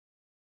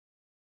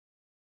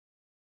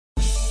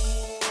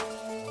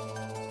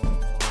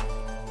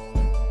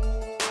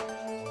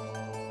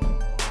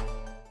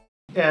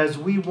As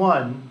we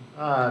won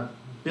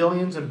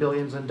billions and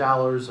billions of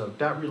dollars of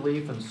debt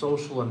relief and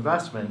social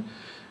investment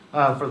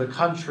for the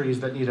countries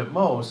that need it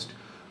most,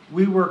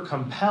 we were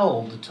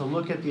compelled to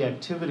look at the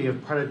activity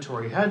of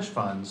predatory hedge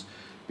funds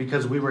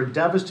because we were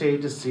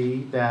devastated to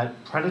see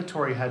that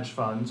predatory hedge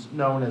funds,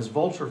 known as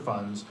vulture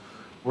funds,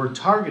 were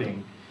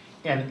targeting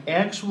and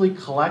actually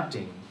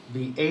collecting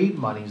the aid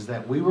monies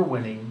that we were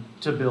winning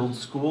to build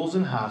schools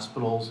and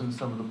hospitals in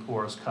some of the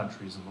poorest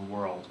countries in the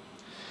world.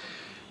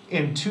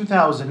 In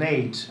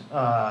 2008,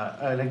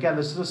 and again,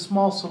 this is a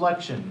small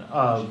selection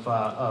of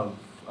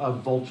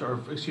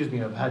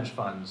hedge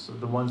funds,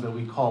 the ones that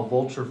we call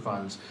vulture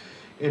funds.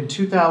 In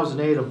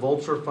 2008, a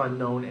vulture fund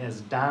known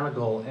as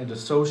Donegal and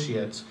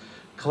Associates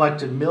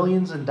collected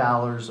millions of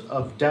dollars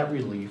of debt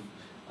relief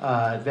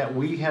that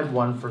we had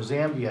won for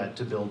Zambia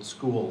to build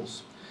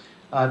schools.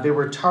 They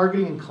were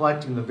targeting and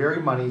collecting the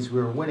very monies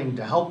we were winning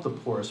to help the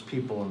poorest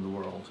people in the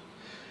world.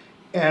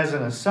 As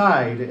an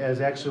aside, as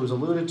actually was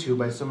alluded to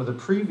by some of the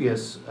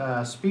previous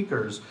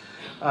speakers,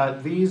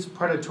 these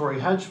predatory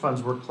hedge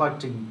funds were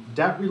collecting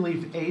debt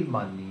relief aid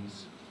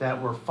monies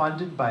that were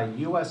funded by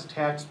U.S.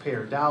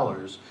 taxpayer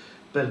dollars,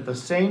 but at the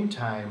same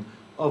time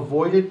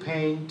avoided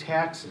paying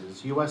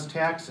taxes, U.S.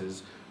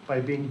 taxes, by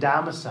being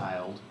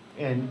domiciled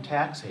in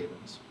tax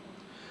havens.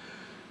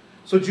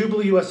 So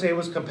Jubilee USA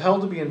was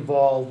compelled to be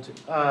involved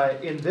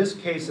in this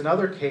case and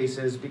other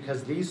cases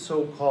because these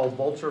so-called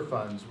vulture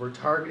funds were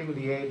targeting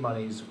the aid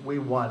monies we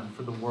won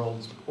for the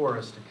world's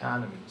poorest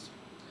economies.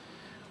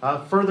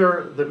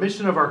 Further, the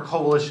mission of our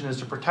coalition is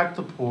to protect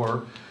the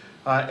poor,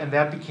 and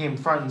that became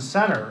front and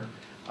center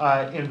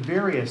in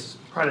various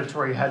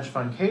predatory hedge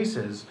fund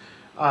cases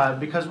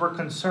because we're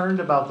concerned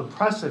about the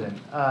precedent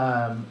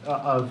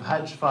of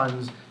hedge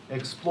funds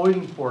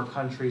exploiting poor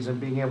countries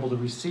and being able to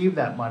receive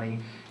that money,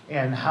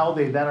 and how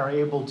they then are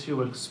able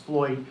to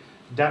exploit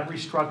debt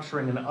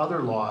restructuring and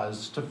other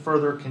laws to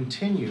further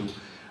continue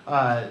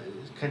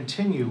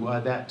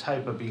that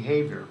type of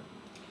behavior.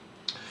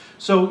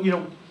 So,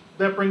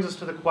 that brings us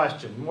to the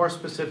question, more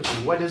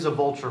specifically, what is a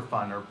vulture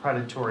fund or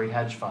predatory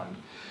hedge fund?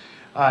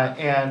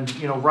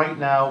 Right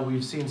now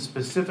we've seen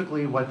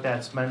specifically what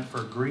that's meant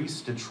for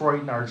Greece,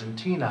 Detroit, and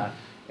Argentina,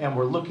 and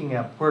we're looking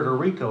at Puerto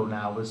Rico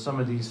now with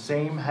some of these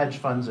same hedge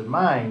funds in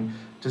mind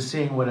to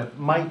seeing what it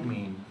might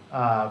mean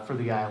for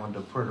the island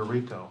of Puerto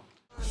Rico.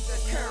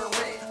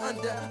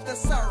 Under the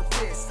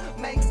surface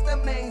makes the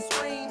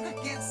mainstream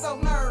get so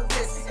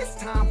nervous. It's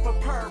time for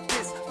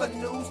purpose, for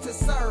news to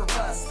serve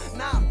us,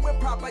 not with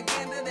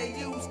propaganda they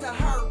use to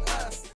hurt